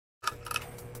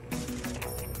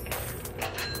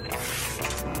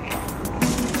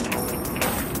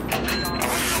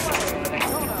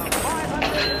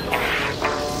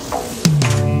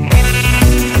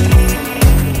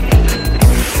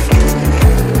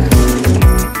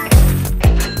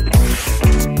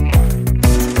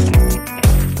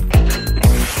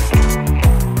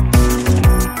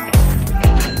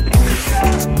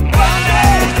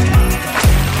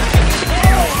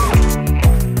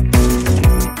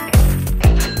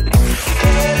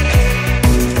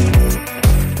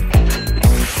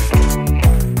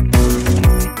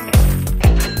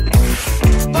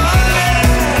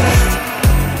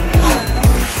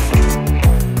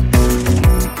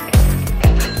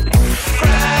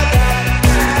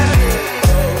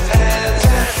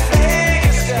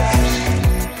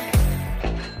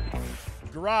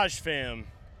Garage Fam.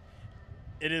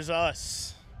 It is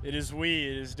us. It is we.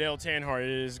 It is Dale Tanhart. It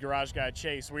is Garage Guy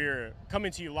Chase. We are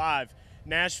coming to you live,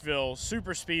 Nashville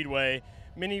Super Speedway.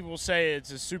 Many will say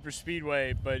it's a super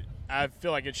speedway, but I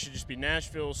feel like it should just be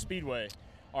Nashville Speedway,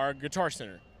 our Guitar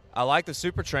Center. I like the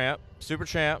Super Tramp.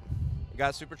 We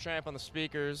got Super Tramp on the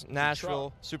speakers.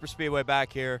 Nashville Super Speedway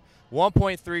back here.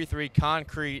 1.33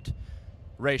 concrete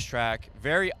racetrack.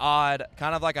 Very odd,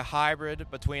 kind of like a hybrid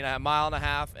between a mile and a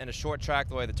half and a short track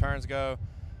the way the turns go.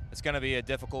 It's going to be a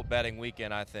difficult betting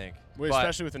weekend, I think.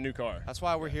 Especially with a new car. That's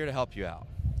why we're here to help you out.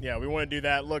 Yeah, we want to do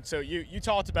that. Look, so you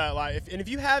talked about it live. And if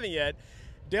you haven't yet,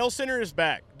 Dale Center is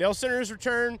back. Dale Center has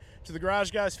returned to the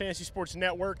Garage Guys Fantasy Sports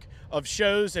Network of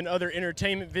shows and other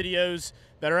entertainment videos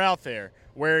that are out there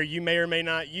where you may or may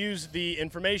not use the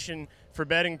information for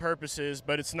betting purposes,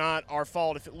 but it's not our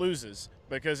fault if it loses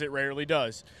because it rarely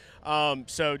does.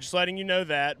 So just letting you know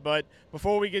that. But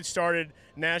before we get started,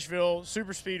 Nashville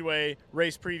Super Speedway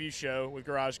race preview show with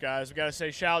Garage Guys, we got to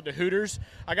say shout out to Hooters.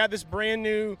 I got this brand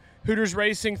new Hooters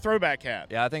Racing throwback hat.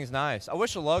 Yeah, I think it's nice. I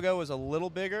wish the logo was a little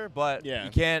bigger, but you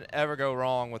can't ever go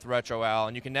wrong with Retro Al,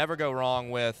 and you can never go wrong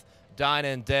with Dine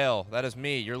and Dale. That is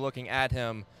me. You're looking at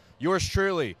him. Yours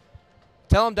truly.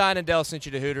 Tell him Dine and Dale sent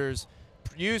you to Hooters.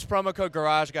 Use promo code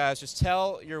Garage Guys. Just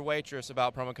tell your waitress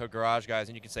about promo code Garage Guys,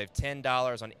 and you can save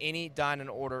 $10 on any dine-in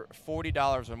order,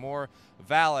 $40 or more,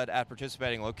 valid at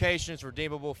participating locations,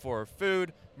 redeemable for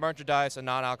food, merchandise, and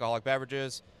non-alcoholic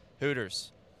beverages.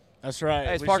 Hooters. That's right.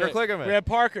 Hey, it's Parker Kligerman. We have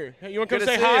Parker. Hey, you want to come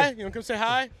say hi? You want to come say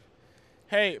hi?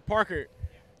 Hey, Parker.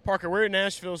 Parker, we're at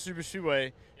Nashville Super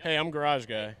Speedway. Hey, I'm Garage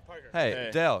Guy. Hey,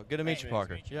 Dale. Good to meet you,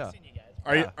 Parker. Yeah.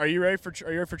 Are you ready for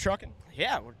trucking?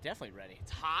 Yeah, we're definitely ready.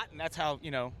 It's hot, and that's how,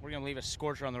 we're going to leave a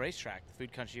scorcher on the racetrack. The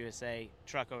Food Country USA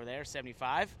truck over there,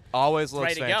 75. Always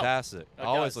looks fantastic.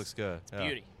 Always looks good. It's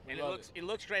beauty. And it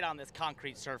looks great on this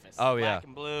concrete surface. Oh, Black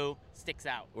and blue, sticks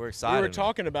out. We're excited. We were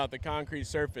talking about the concrete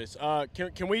surface.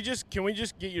 Can we just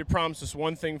get you to promise us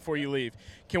one thing before you leave?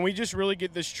 Can we just really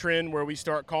get this trend where we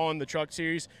start calling the truck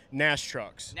series Nash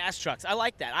Trucks? Nash Trucks. I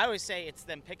like that. I always say it's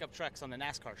them pickup trucks on the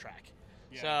NASCAR track.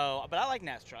 Yeah. So, but I like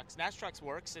NAS Trucks. NAS Trucks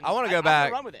works, and I want to go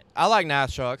back. Run with it. I like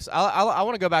NAS Trucks. I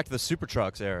want to go back to the Super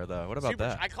Trucks era, though. What about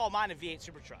that? I call mine a V8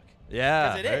 Super Truck.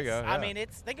 Yeah, there you go. Yeah. I mean,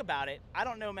 think about it. I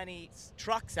don't know many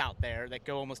trucks out there that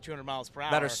go almost 200 miles per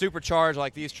hour that are supercharged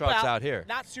like these trucks out here.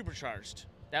 Not supercharged.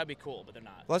 That would be cool, but they're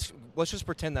not. Let's just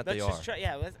pretend that they are.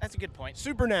 That's a good point.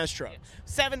 Super NAS truck.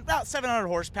 Yeah. About 700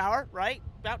 horsepower, right?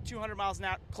 About 200 miles an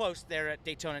hour, close there at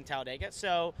Daytona and Talladega.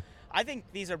 So I think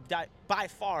these are by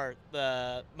far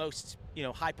the most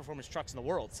high-performance trucks in the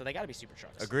world, so they got to be super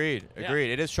trucks. Agreed.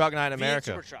 It is Truck Night in America.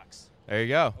 Super trucks. There you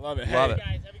go. I love it. Love it.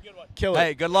 Guys, have a good one. Kill it.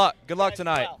 Hey, good luck. Good luck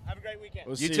tonight. Well. Have a great weekend.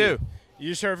 We'll you too. You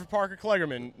just heard from Parker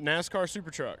Kligerman, NASCAR Super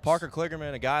Trucks. Parker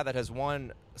Kligerman, a guy that has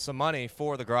won some money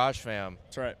for the Garage Fam.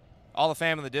 That's right. All the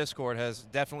fam in the Discord has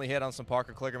definitely hit on some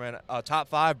Parker Kligerman. Top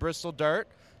 5 Bristol Dirt.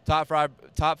 Top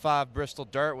five Bristol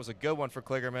Dirt was a good one for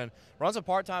Kligerman. Runs a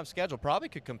part-time schedule. Probably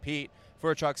could compete for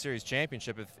a Truck Series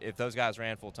championship if those guys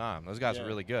ran full-time. Those guys are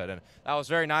really good. And that was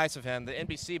very nice of him. The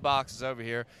NBC box is over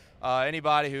here.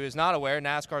 Anybody who is not aware,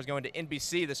 NASCAR is going to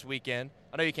NBC this weekend.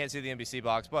 I know you can't see the NBC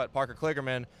box, but Parker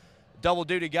Kligerman,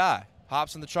 double-duty guy.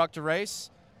 Hops in the truck to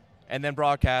race and then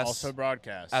broadcasts. Also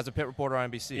broadcast. As a pit reporter on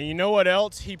NBC. And you know what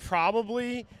else? He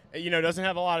probably, doesn't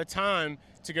have a lot of time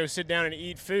to go sit down and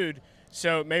eat food.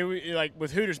 So maybe, like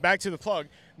with Hooters, back to the plug,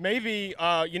 maybe,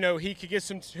 he could get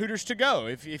some Hooters to go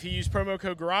if he used promo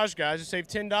code Garage Guys to save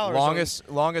 $10.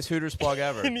 Longest Hooters plug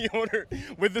ever. In the order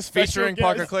with the special featuring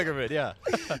Parker Kligerman, yeah.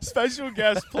 Special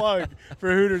guest plug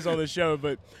for Hooters on the show.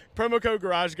 But promo code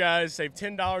Garage Guys, save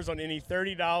 $10 on any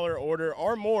 $30 order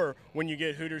or more when you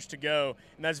get Hooters to go.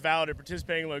 And that's valid at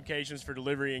participating locations for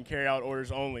delivery and carry-out orders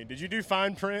only. Did you do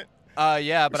fine print?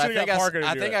 Yeah, but I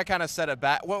think I kind of said it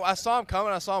back. Well, I saw him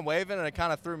coming, I saw him waving, and it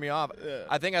kind of threw me off. Yeah.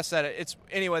 I think I said it.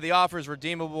 Anyway, the offer is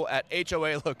redeemable at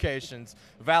HOA locations,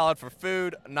 valid for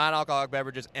food, non-alcoholic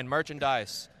beverages, and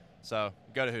merchandise. So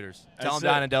go to Hooters. Tell them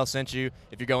Dine and Dell sent you.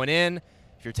 If you're going in,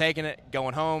 if you're taking it,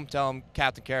 going home, tell them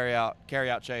Captain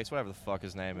Carryout Chase, whatever the fuck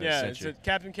his name is. Yeah, it's a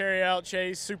Captain Carryout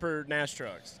Chase Super Nash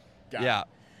Trucks. Yeah.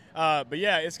 But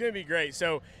yeah, it's going to be great.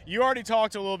 So you already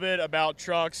talked a little bit about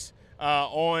trucks.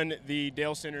 On the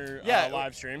Dale Center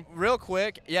live stream. Real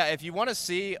quick, if you want to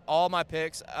see all my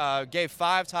picks, gave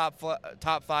 5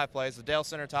 top 5 plays, the Dale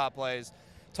Center top plays.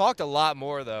 Talked a lot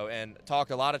more, though, and talked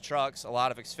a lot of trucks, a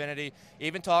lot of Xfinity,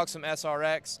 even talked some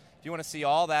SRX. If you want to see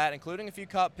all that, including a few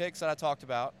Cup picks that I talked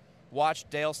about, watch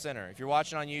Dale Center. If you're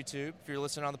watching on YouTube, if you're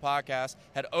listening on the podcast,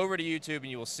 head over to YouTube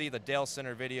and you will see the Dale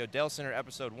Center video, Dale Center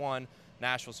Episode 1.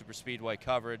 Nashville Super Speedway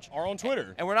coverage. Or on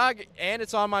Twitter. And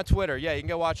it's on my Twitter. Yeah, you can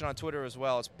go watch it on Twitter as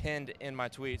well. It's pinned in my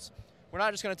tweets. We're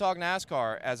not just going to talk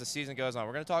NASCAR as the season goes on.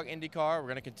 We're going to talk IndyCar. We're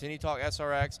going to continue to talk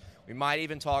SRX. We might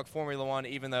even talk Formula One,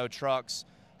 even though trucks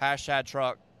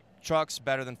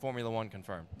better than Formula One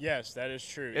confirmed. Yes, that is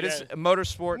true. It is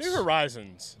motorsports. New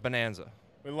Horizons. Bonanza.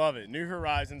 We love it. New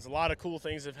Horizons. A lot of cool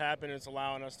things have happened. It's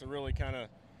allowing us to really kind of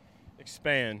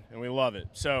expand, and we love it.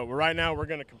 So right now we're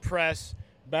going to compress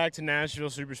back to Nashville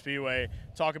Super Speedway,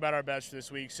 talk about our bets for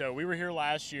this week. So we were here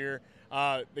last year.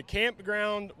 The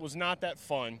campground was not that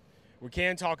fun. We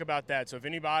can talk about that. So if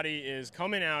anybody is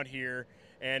coming out here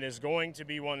and is going to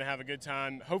be wanting to have a good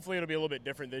time, hopefully it'll be a little bit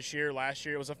different this year. Last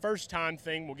year it was a first-time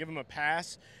thing. We'll give them a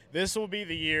pass. This will be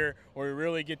the year where we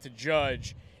really get to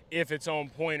judge if it's on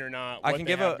point or not. I can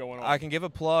give a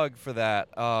plug for that.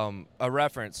 A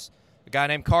reference. A guy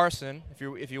named Carson,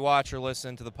 if you watch or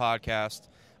listen to the podcast,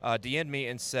 DM'd me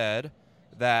and said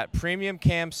that premium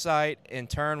campsite in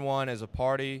Turn 1 is a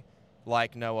party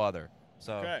like no other.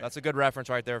 So That's a good reference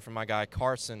right there from my guy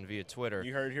Carson via Twitter.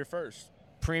 You heard it here first.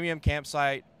 Premium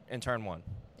campsite in Turn 1.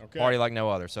 Okay. Party like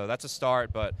no other. So that's a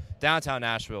start, but downtown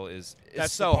Nashville is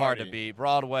so hard to beat.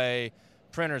 Broadway,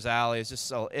 Printer's Alley, it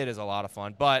is a lot of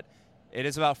fun. But it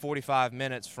is about 45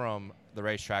 minutes from the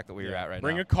racetrack that we are at right now.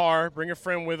 Bring a car, bring a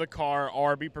friend with a car,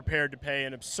 or be prepared to pay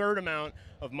an absurd amount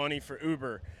of money for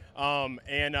Uber.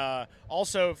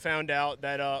 Also found out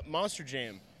that Monster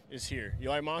Jam is here. You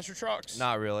like monster trucks?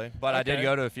 Not really, but I did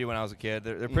go to a few when I was a kid.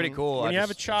 They're pretty cool. When you have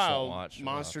a child,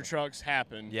 monster trucks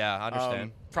happen. Yeah, I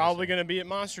understand. Probably going to be at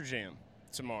Monster Jam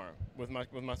tomorrow with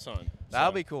my son.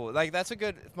 That'll be cool. Like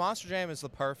Monster Jam is the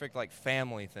perfect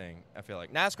family thing. I feel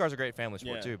like NASCAR's a great family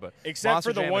sport too, but except Monster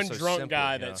for the Jam one is so drunk simple,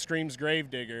 guy that screams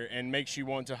 "Gravedigger" and makes you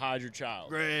want to hide your child.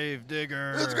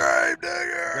 Gravedigger. It's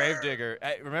Gravedigger. Gravedigger.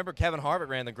 Hey, remember Kevin Harvick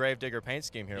ran the Gravedigger paint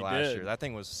scheme here last year. That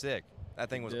thing was sick. That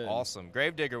thing was awesome.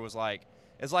 Gravedigger was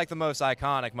it's like the most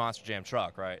iconic Monster Jam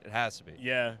truck, right? It has to be.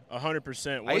 Yeah,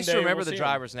 100%. I used to remember the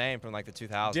driver's name from the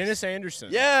 2000s. Dennis Anderson.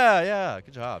 Yeah.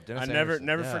 Good job, Dennis I Anderson.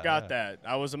 never forgot that.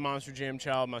 I was a Monster Jam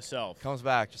child myself. Comes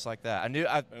back just like that. I knew.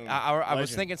 I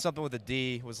was thinking something with a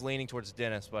D. Was leaning towards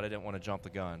Dennis, but I didn't want to jump the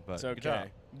gun. But it's okay. Good job.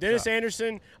 Dennis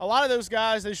Anderson. A lot of those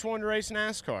guys, they just wanted to race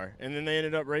NASCAR, and then they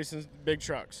ended up racing big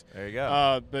trucks. There you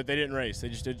go. But they didn't race. They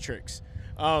just did tricks.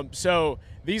 So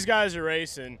these guys are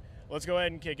racing. Let's go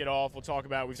ahead and kick it off. We've talked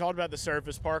about the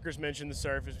surface. Parker's mentioned the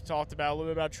surface. We talked about a little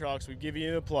bit about trucks. We've given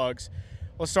you the plugs.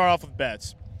 Let's start off with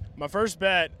bets. My first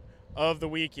bet of the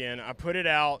weekend, I put it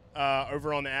out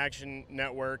over on the Action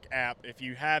Network app. If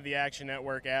you have the Action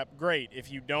Network app, great. If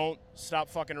you don't, stop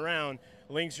fucking around.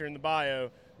 Links are in the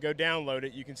bio. Go download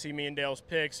it. You can see me and Dale's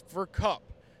picks for Cup.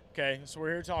 Okay, so we're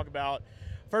here to talk about.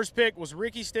 First pick was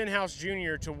Ricky Stenhouse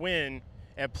Jr. to win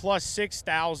at plus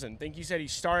 6,000. I think you said he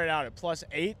started out at plus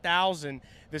 8,000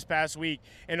 this past week.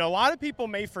 And a lot of people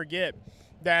may forget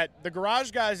that the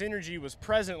Garage Guys Energy was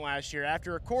present last year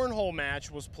after a cornhole match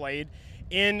was played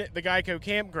in the Geico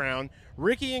campground.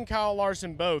 Ricky and Kyle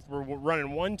Larson both were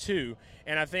running 1-2,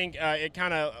 and I think it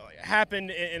kind of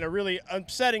happened in a really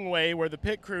upsetting way where the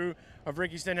pit crew of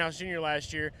Ricky Stenhouse Jr.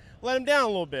 last year let him down a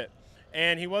little bit.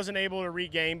 And he wasn't able to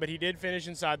regain, but he did finish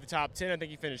inside the top 10. I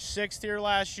think he finished 6th here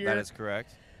last year. That is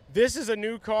correct. This is a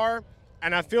new car,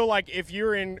 and I feel like if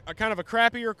you're in a kind of a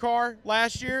crappier car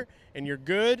last year and you're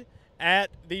good at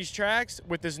these tracks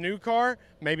with this new car,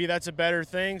 maybe that's a better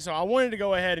thing. So I wanted to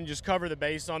go ahead and just cover the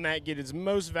base on that, get as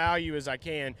most value as I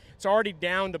can. It's already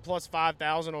down to plus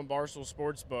 5,000 on Barstool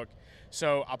Sportsbook.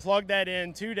 So I plugged that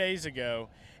in 2 days ago,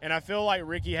 and I feel like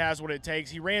Ricky has what it takes.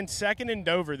 He ran second in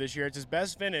Dover this year. It's his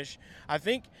best finish. I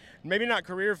think maybe not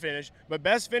career finish, but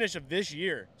best finish of this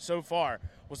year so far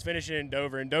was finishing in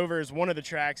Dover. And Dover is one of the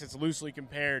tracks that's loosely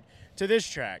compared to this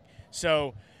track.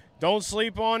 So don't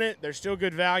sleep on it. There's still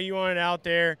good value on it out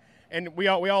there. And we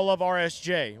all love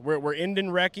RSJ. We're ending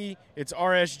Recce. It's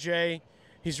RSJ.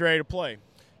 He's ready to play.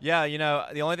 Yeah,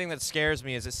 the only thing that scares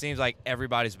me is it seems like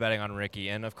everybody's betting on Ricky.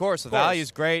 And, of course, the value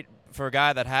is great for a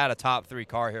guy that had a top 3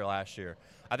 car here last year.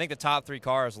 I think the top 3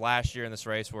 cars last year in this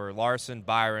race were Larson,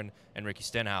 Byron, and Ricky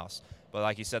Stenhouse. But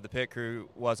like you said, the pit crew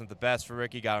wasn't the best for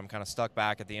Ricky, got him kind of stuck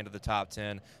back at the end of the top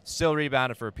 10, still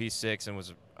rebounded for a P6 and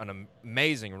was an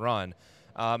amazing run.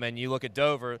 And you look at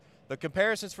Dover, the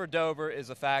comparisons for Dover is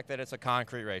the fact that it's a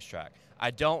concrete racetrack. I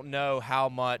don't know how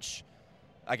much,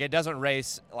 it doesn't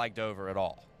race like Dover at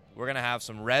all. We're going to have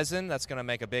some resin that's going to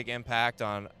make a big impact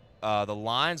on the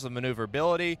lines, the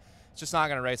maneuverability. It's just not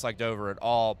going to race like Dover at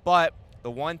all. But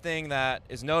the one thing that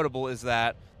is notable is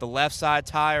that the left side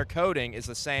tire coating is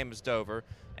the same as Dover,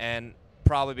 and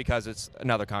probably because it's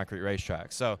another concrete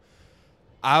racetrack. So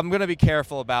I'm going to be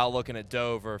careful about looking at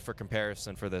Dover for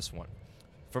comparison for this one.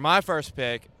 For my first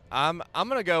pick, I'm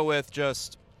going to go with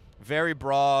just very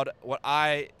broad, what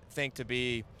I think to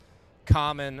be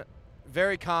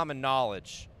very common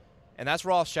knowledge, and that's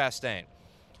Ross Chastain.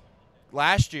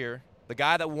 Last year, the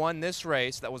guy that won this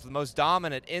race, that was the most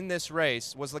dominant in this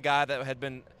race, was the guy that had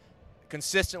been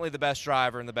consistently the best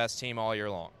driver and the best team all year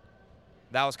long.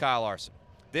 That was Kyle Larson.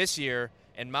 This year,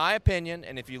 in my opinion,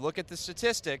 and if you look at the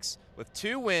statistics, with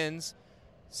 2 wins,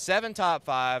 7 top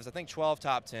 5s, I think 12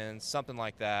 top 10s, something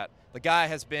like that, the guy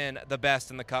has been the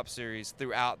best in the Cup Series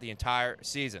throughout the entire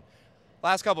season.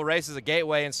 Last couple races at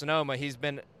Gateway and Sonoma,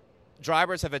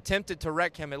 drivers have attempted to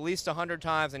wreck him at least 100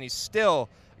 times, and he's still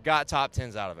got top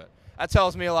 10s out of it. That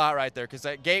tells me a lot right there, because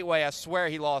at Gateway, I swear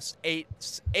he lost eight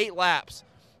laps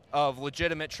of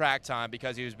legitimate track time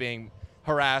because he was being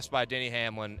harassed by Denny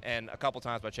Hamlin and a couple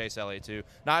times by Chase Elliott too.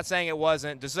 Not saying it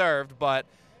wasn't deserved, but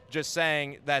just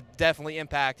saying that definitely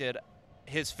impacted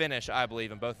his finish, I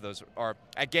believe, in both of those. Or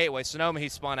at Gateway, Sonoma, he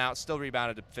spun out, still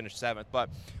rebounded to finish 7th. But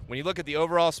when you look at the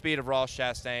overall speed of Ross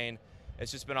Chastain,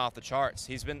 it's just been off the charts.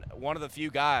 He's been one of the few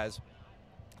guys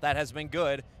that has been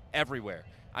good everywhere.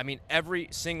 I mean, every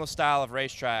single style of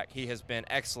racetrack he has been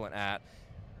excellent at.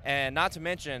 And not to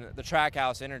mention the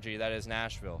Trackhouse energy that is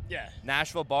Nashville. Yeah.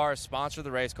 Nashville bars sponsor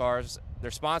the race cars. They're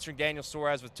sponsoring Daniel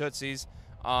Suarez with Tootsie's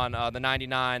on the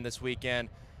 99 this weekend.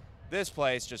 This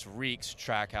place just reeks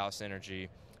Trackhouse energy.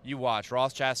 You watch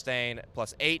Ross Chastain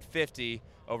plus 850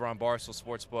 over on Barstool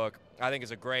Sportsbook. I think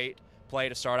is a great play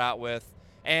to start out with.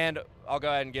 And I'll go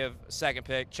ahead and give a second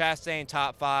pick. Chastain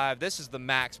top 5. This is the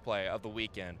max play of the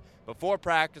weekend. Before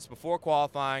practice, before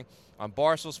qualifying, on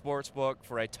Barstool Sportsbook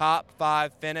for a top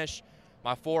 5 finish.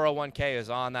 My 401k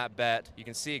is on that bet. You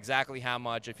can see exactly how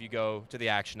much if you go to the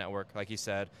Action Network, like he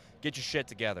said. Get your shit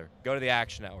together. Go to the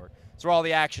Action Network. That's where all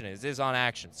the action is on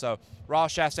Action. So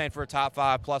Ross Chastain for a top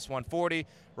 5 plus 140.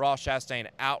 Ross Chastain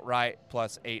outright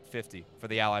plus 850 for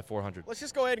the Ally 400. Let's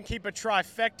just go ahead and keep a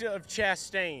trifecta of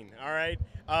Chastain, all right?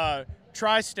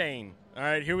 Tri-Stain. All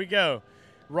right, here we go.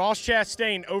 Ross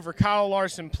Chastain over Kyle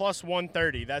Larson plus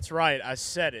 130. That's right. I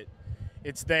said it.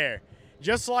 It's there.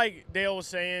 Just like Dale was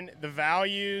saying, the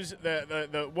values,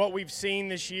 the what we've seen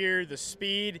this year, the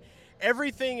speed,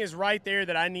 everything is right there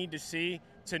that I need to see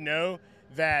to know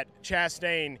that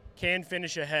Chastain can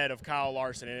finish ahead of Kyle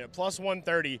Larson. And at plus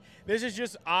 130, this is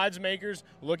just odds makers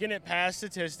looking at past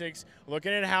statistics,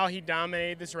 looking at how he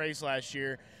dominated this race last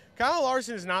year. Kyle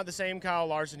Larson is not the same Kyle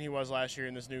Larson he was last year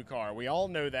in this new car. We all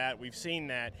know that. We've seen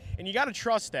that. And you got to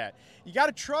trust that. You got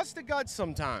to trust the guts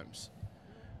sometimes.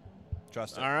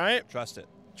 Trust it. All right? Trust it.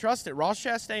 Trust it. Ross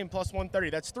Chastain plus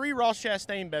 130. That's 3 Ross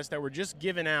Chastain bets that were just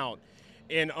given out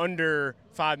in under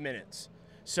 5 minutes.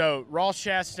 So Ross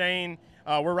Chastain,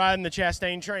 we're riding the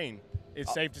Chastain train.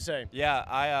 It's safe to say. Yeah,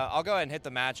 I'll go ahead and hit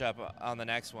the matchup on the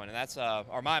next one, and that's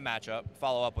or my matchup.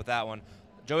 Follow up with that one.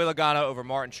 Joey Logano over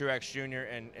Martin Truex Jr.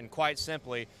 And quite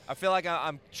simply, I feel like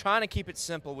I'm trying to keep it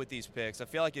simple with these picks. I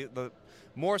feel like the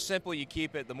more simple you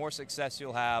keep it, the more success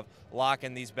you'll have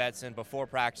locking these bets in before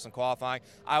practice and qualifying.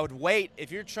 I would wait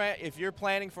if you're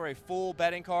planning for a full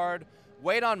betting card.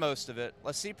 Wait on most of it.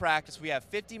 Let's see practice. We have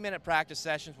 50-minute practice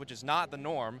sessions, which is not the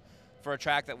norm for a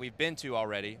track that we've been to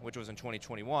already, which was in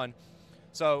 2021.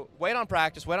 So wait on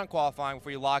practice, wait on qualifying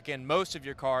before you lock in most of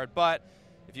your card. But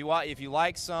if you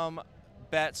like some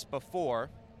bets before,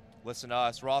 listen to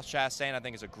us. Ross Chastain, I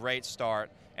think, is a great start.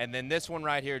 And then this one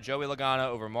right here, Joey Logano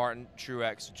over Martin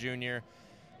Truex Jr.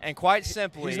 And quite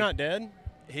simply, he's not dead?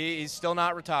 He's still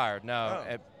not retired. No.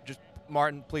 Oh. Just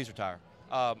Martin, please retire.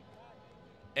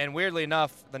 And weirdly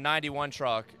enough, the 91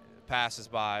 truck passes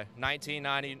by.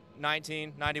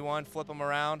 1991, flip them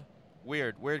around.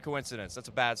 Weird coincidence. That's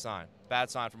a bad sign. Bad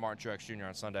sign for Martin Truex Jr.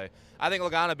 on Sunday. I think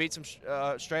Logano beats him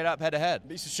straight up head-to-head.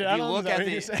 Beats the shit out of him?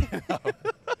 Joey's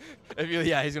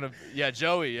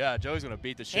gonna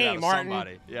beat the shit out of Martin.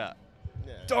 somebody. Yeah.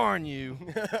 Darn you,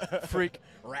 freak.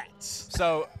 Rats.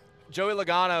 So Joey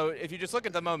Logano, if you just look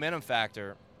at the momentum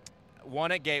factor,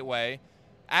 won at Gateway,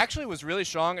 actually was really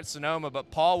strong at Sonoma,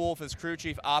 but Paul Wolf, his crew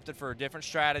chief, opted for a different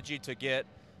strategy to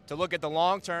look at the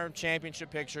long-term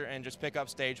championship picture and just pick up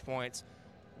stage points.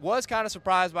 Was kind of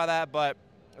surprised by that, but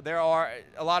there are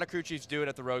a lot of crew chiefs do it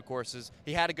at the road courses.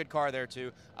 He had a good car there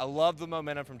too. I love the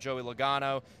momentum from Joey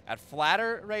Logano at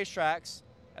flatter racetracks.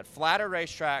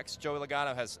 Joey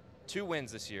Logano has 2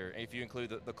 wins this year if you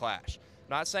include the Clash. I'm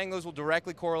not saying those will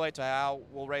directly correlate to how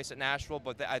we'll race at Nashville,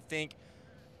 but I think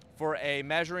for a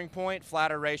measuring point,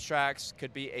 flatter racetracks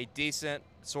could be a decent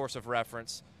source of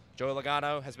reference. Joey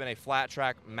Logano has been a flat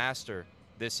track master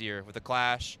this year with the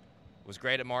Clash. Was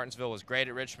great at Martinsville, was great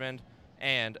at Richmond,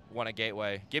 and won at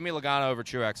Gateway. Give me Logano over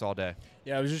Truex all day.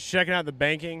 Yeah, I was just checking out the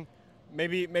banking.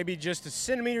 Maybe just a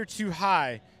centimeter too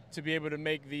high to be able to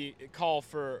make the call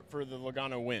for the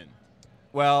Logano win.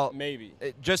 Well, maybe.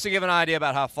 Just to give an idea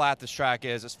about how flat this track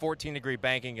is, it's 14-degree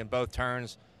banking in both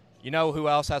turns. You know who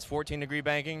else has 14-degree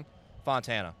banking?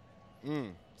 Fontana.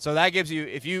 So that gives you,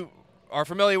 if you are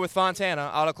familiar with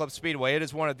Fontana Auto Club Speedway, it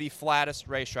is one of the flattest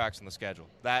racetracks on the schedule.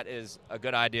 That is a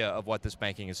good idea of what this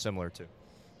banking is similar to.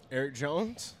 Eric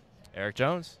Jones? Eric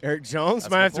Jones. Eric Jones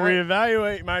might have to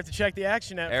reevaluate. Might have to check the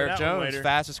action app. Eric for that one Jones, later.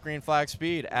 fastest green flag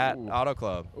speed at Auto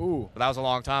Club. But that was a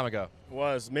long time ago.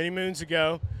 Was many moons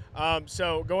ago.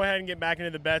 So go ahead and get back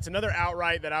into the bets. Another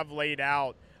outright that I've laid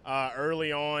out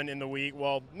early on in the week.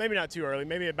 Well, maybe not too early.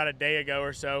 Maybe about a day ago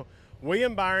or so.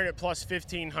 William Byron at plus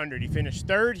 1,500. He finished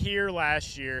third here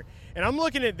last year. And I'm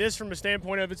looking at this from a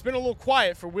standpoint of it's been a little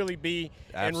quiet for Willie B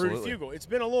and Rudy Fugle. It's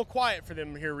been a little quiet for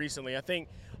them here recently. I think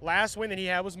last win that he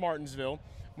had was Martinsville.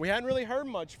 We hadn't really heard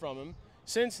much from him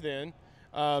since then.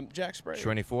 Jack Sprague.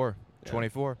 24. Yeah.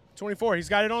 24. He's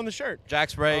got it on the shirt.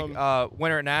 Jack Sprague,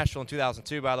 winner at Nashville in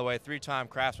 2002, by the way, 3-time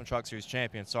Craftsman Truck Series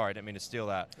champion. Sorry, I didn't mean to steal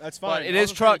that. That's fine. But it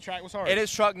is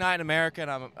truck night in America,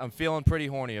 and I'm feeling pretty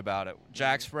horny about it.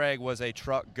 Jack Sprague was a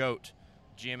truck goat,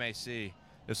 GMAC.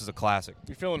 This is a classic.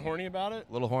 You feeling horny about it?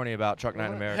 A little horny about truck night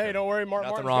in America. Hey, don't worry,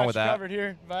 Martin's got you covered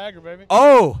here. Viagra, baby.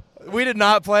 Oh, we did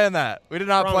not plan that.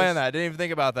 Didn't even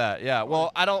think about that. Yeah.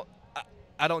 Well, I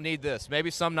don't need this.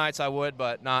 Maybe some nights I would,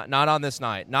 but not on this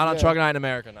night. Not on Truck Night in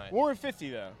America night. We're at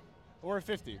 50 though. We're at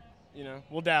 50. You know,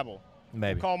 we'll dabble.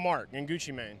 Maybe. We'll call Mark and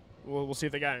Gucci Mane. We'll see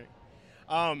if they got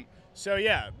any. So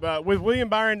yeah, but with William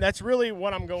Byron, that's really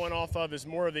what I'm going off of. Is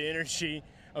more of the energy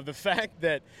of the fact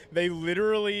that they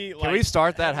literally. Can we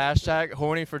start that hashtag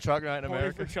horny for Truck Night in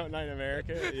America? Horny for Truck Night in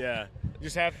America. Yeah.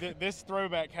 Just have this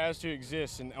throwback has to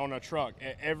exist on a truck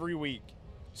every week,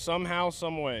 somehow,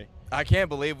 some way. I can't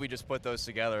believe we just put those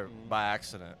together by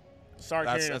accident. Start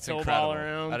carrying a tow ball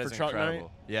around for Truck Night.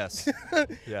 Yes.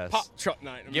 Yes. Pop Truck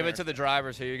Night. Give it to the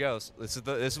drivers. Here you go. This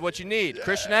is what you need.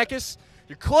 Christian Eckes,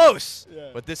 you're close,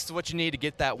 but this is what you need to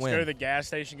get that win. Go to the gas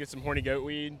station, get some horny goat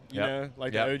weed. You know,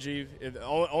 like the OG.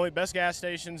 Only best gas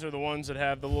stations are the ones that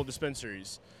have the little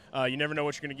dispensaries. You never know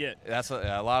what you're gonna get. That's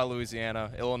a lot of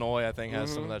Louisiana, Illinois. I think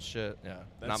has some of that shit. Yeah,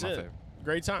 that's not my favorite.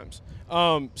 Great times.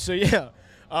 So yeah.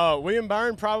 William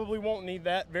Byron probably won't need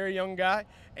that. Very young guy,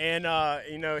 and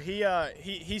you know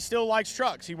he still likes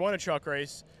trucks. He won a truck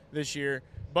race this year,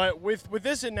 but with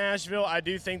this in Nashville, I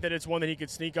do think that it's one that he could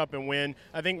sneak up and win.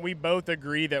 I think we both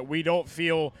agree that we don't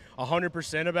feel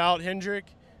 100% about Hendrick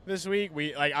this week.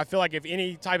 I feel like if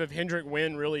any type of Hendrick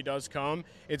win really does come,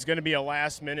 it's going to be a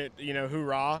last minute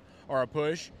hoorah or a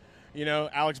push. You know,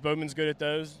 Alex Bowman's good at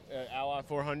those, Ally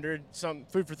 400, some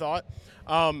food for thought.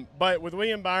 But with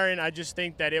William Byron, I just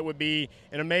think that it would be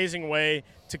an amazing way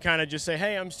to kind of just say,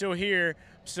 hey, I'm still here,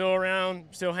 I'm still around,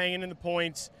 still hanging in the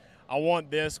points. I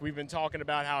want this. We've been talking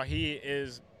about how he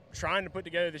is trying to put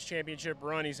together this championship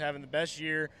run. He's having the best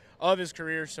year of his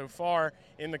career so far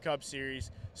in the Cup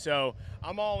Series. So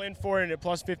I'm all in for it at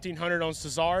plus 1,500 on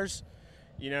Cesar's.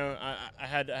 You know, I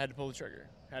had to pull the trigger.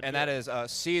 And that is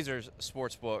Caesar's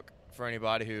Sportsbook. For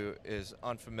anybody who is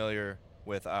unfamiliar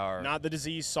with our not the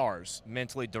disease SARS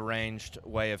mentally deranged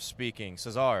way of speaking,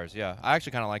 Cesar's, yeah, I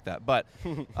actually kind of like that. But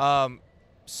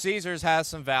Caesar's has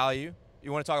some value.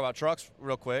 You want to talk about trucks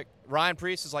real quick? Ryan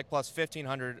Priest is like plus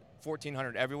 1,500,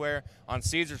 1,400 everywhere. On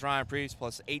Caesar's, Ryan Priest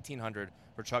plus 1,800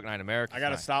 for Truck Night America. I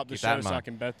got to stop the show so I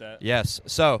can bet that. Yes,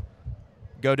 so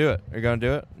go do it. Are you going to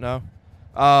do it?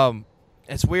 No.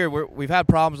 It's weird. We've had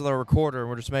problems with our recorder,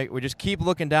 and we just keep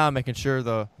looking down, making sure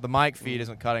the mic feed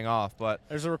isn't cutting off. But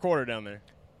there's a recorder down there.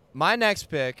 My next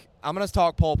pick, I'm going to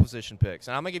talk pole position picks,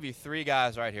 and I'm going to give you three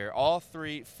guys right here, all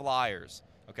three flyers.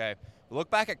 Okay, look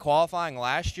back at qualifying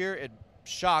last year. It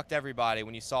shocked everybody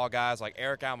when you saw guys like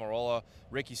Eric Almirola,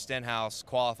 Ricky Stenhouse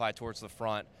qualify towards the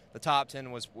front. The top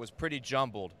 10 was pretty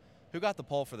jumbled. Who got the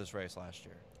pole for this race last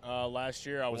year? Last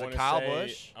year, I want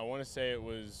to say it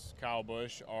was Kyle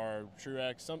Busch or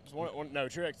Truex. No,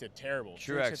 Truex did terrible.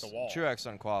 Truex hit the wall. Truex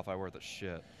doesn't qualify worth a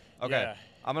shit. Okay, yeah.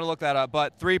 I'm going to look that up.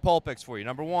 But three pole picks for you.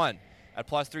 Number one, at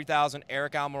plus 3,000,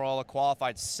 Eric Almirola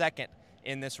qualified second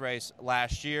in this race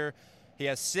last year. He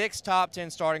has 6 top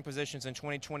 10 starting positions in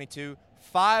 2022,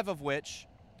 5 of which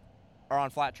are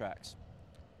on flat tracks.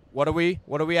 What are we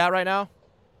at right now?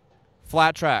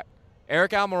 Flat track.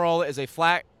 Eric Almirola is a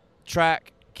flat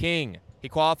track king. He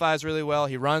qualifies really well.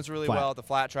 He runs really well at the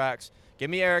flat tracks. Give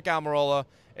me Eric Almirola.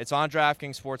 It's on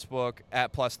DraftKings Sportsbook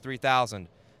at plus 3,000.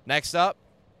 Next up,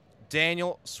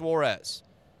 Daniel Suarez.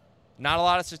 Not a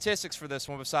lot of statistics for this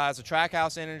one besides the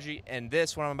Trackhouse energy and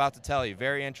this one I'm about to tell you.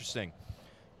 Very interesting.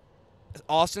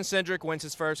 Austin Cindric wins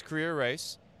his first career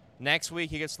race. Next week,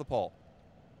 he gets the pole.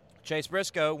 Chase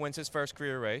Briscoe wins his first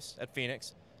career race at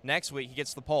Phoenix. Next week, he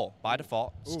gets the pole by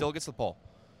default. Still gets the pole.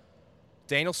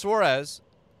 Daniel Suarez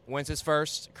wins his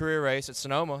first career race at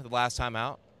Sonoma the last time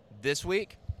out. This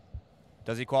week,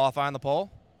 does he qualify on the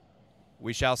pole?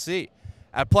 We shall see.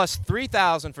 At plus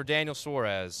 3,000 for Daniel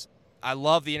Suarez, I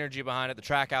love the energy behind it, the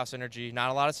Trackhouse energy. Not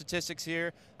a lot of statistics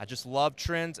here. I just love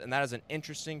trends, and that is an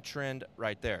interesting trend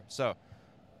right there. So,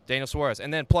 Daniel Suarez.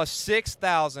 And then plus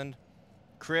 6,000,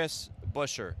 Chris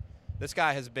Buescher. This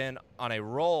guy has been on a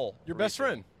roll. Your best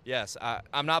friend. Yes.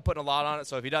 I'm not putting a lot on it,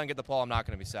 so if he doesn't get the pole, I'm not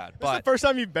going to be sad. This is the first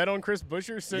time you've bet on Chris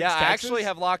Buescher since Yeah, Texas? I actually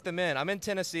have locked them in. I'm in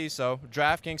Tennessee, so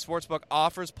DraftKings Sportsbook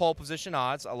offers pole position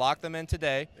odds. I locked them in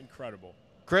today. Incredible.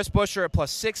 Chris Buescher at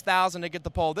plus 6,000 to get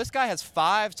the pole. This guy has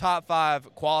 5 top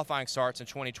 5 qualifying starts in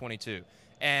 2022,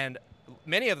 and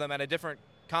many of them at a different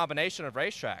combination of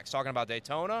racetracks. Talking about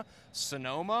Daytona,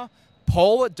 Sonoma,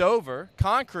 pole at Dover,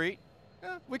 concrete.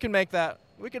 We can make that.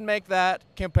 We can make that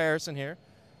comparison here.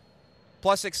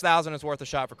 Plus 6,000 is worth a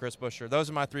shot for Chris Buescher. Those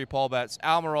are my 3 pole bets: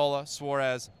 Almirola,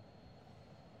 Suarez,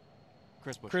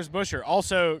 Chris Buescher. Chris Buescher.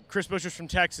 Also, Chris Buescher's from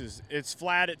Texas. It's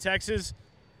flat at Texas.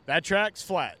 That track's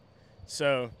flat.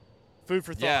 So, food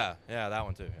for thought. Yeah, that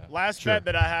one too. Yeah. Last bet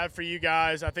that I have for you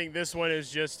guys, I think this one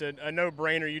is just a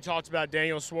no-brainer. You talked about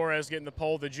Daniel Suarez getting the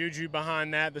pole, the juju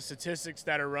behind that, the statistics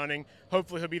that are running.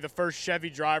 Hopefully he'll be the first Chevy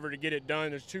driver to get it done.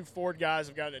 There's 2 Ford guys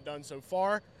who have gotten it done so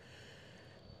far.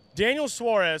 Daniel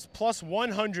Suarez plus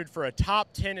 100 for a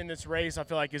top 10 in this race I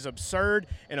feel like is absurd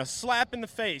and a slap in the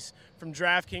face from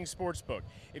DraftKings Sportsbook.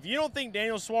 If you don't think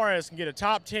Daniel Suarez can get a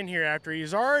top 10 here after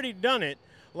he's already done it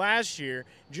last year,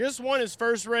 just won his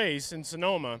first race in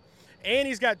Sonoma, and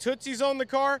he's got Tootsies on the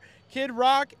car, Kid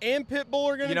Rock and Pitbull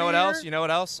are going to be You know what else? You know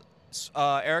what else?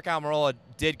 Eric Almirola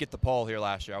did get the pole here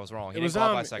last year. I was wrong. He didn't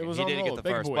qualify second. He did get the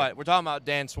first. Boy. But we're talking about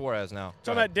Dan Suarez now.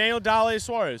 Talking about Daniel Dale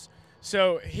Suarez.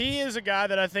 So he is a guy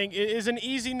that I think is an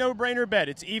easy no-brainer bet.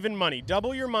 It's even money.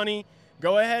 Double your money.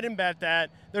 Go ahead and bet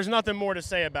that. There's nothing more to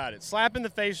say about it. Slap in the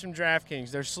face from DraftKings.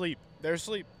 They're asleep. They're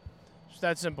asleep. It's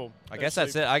that simple. I guess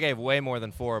that's it. I gave way more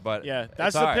than 4, but yeah,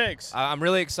 that's the picks. I'm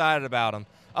really excited about them.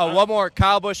 Oh, one more.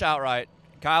 Kyle Busch outright.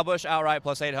 Kyle Busch outright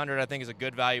plus 800 I think is a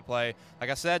good value play. Like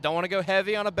I said, don't want to go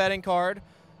heavy on a betting card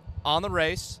on the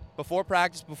race before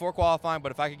practice, before qualifying,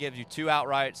 but if I could give you 2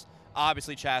 outrights,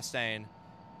 obviously Chastain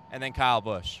and then Kyle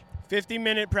Busch.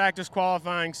 50-minute practice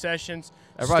qualifying sessions.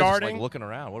 Everybody's starting. just like looking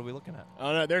around. What are we looking at?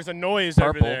 Oh, no, there's a noise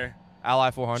Purple. over there.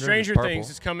 Ally 400. Stranger Things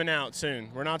is coming out soon.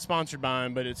 We're not sponsored by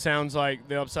them, but it sounds like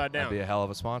the Upside Down. That'd be a hell of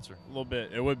a sponsor. A little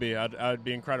bit. It would be. I'd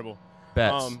be incredible.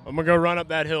 Bets. I'm going to go run up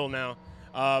that hill now.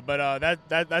 But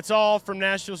that's all from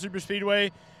Nashville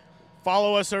Superspeedway.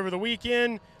 Follow us over the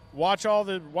weekend. Watch all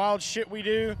the wild shit we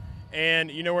do.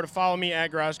 And you know where to follow me, at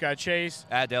Garage Guy Chase.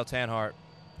 At Dale Tanhart.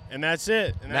 And that's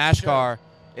it. And that's NASCAR.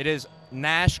 It is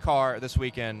NASCAR this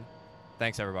weekend.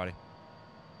 Thanks, everybody.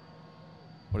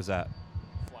 What is that?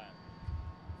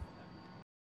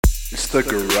 It's the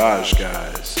Garage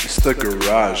Guys. It's the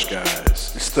Garage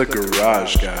Guys. It's the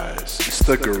Garage Guys. It's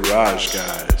the Garage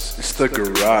Guys. It's the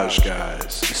Garage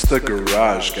Guys. It's the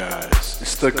Garage Guys.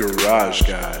 It's the Garage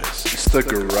Guys. It's the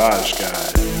Garage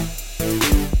Guys. It's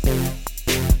the Garage Guys.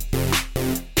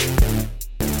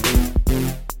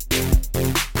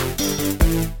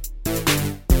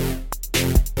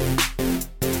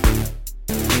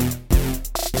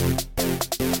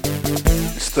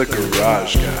 It's the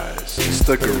Garage Guys. It's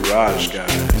the Garage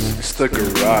Guys. It's the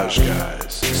Garage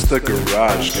Guys. It's the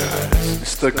Garage Guys.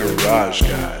 It's the Garage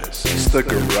Guys. It's the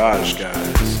Garage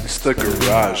Guys. It's the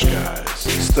Garage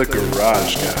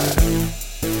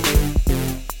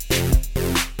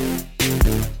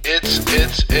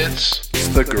Guys. It's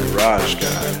the Garage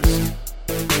Guys.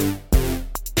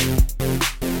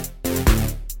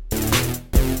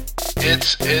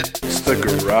 It's the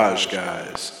Garage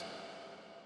Guys.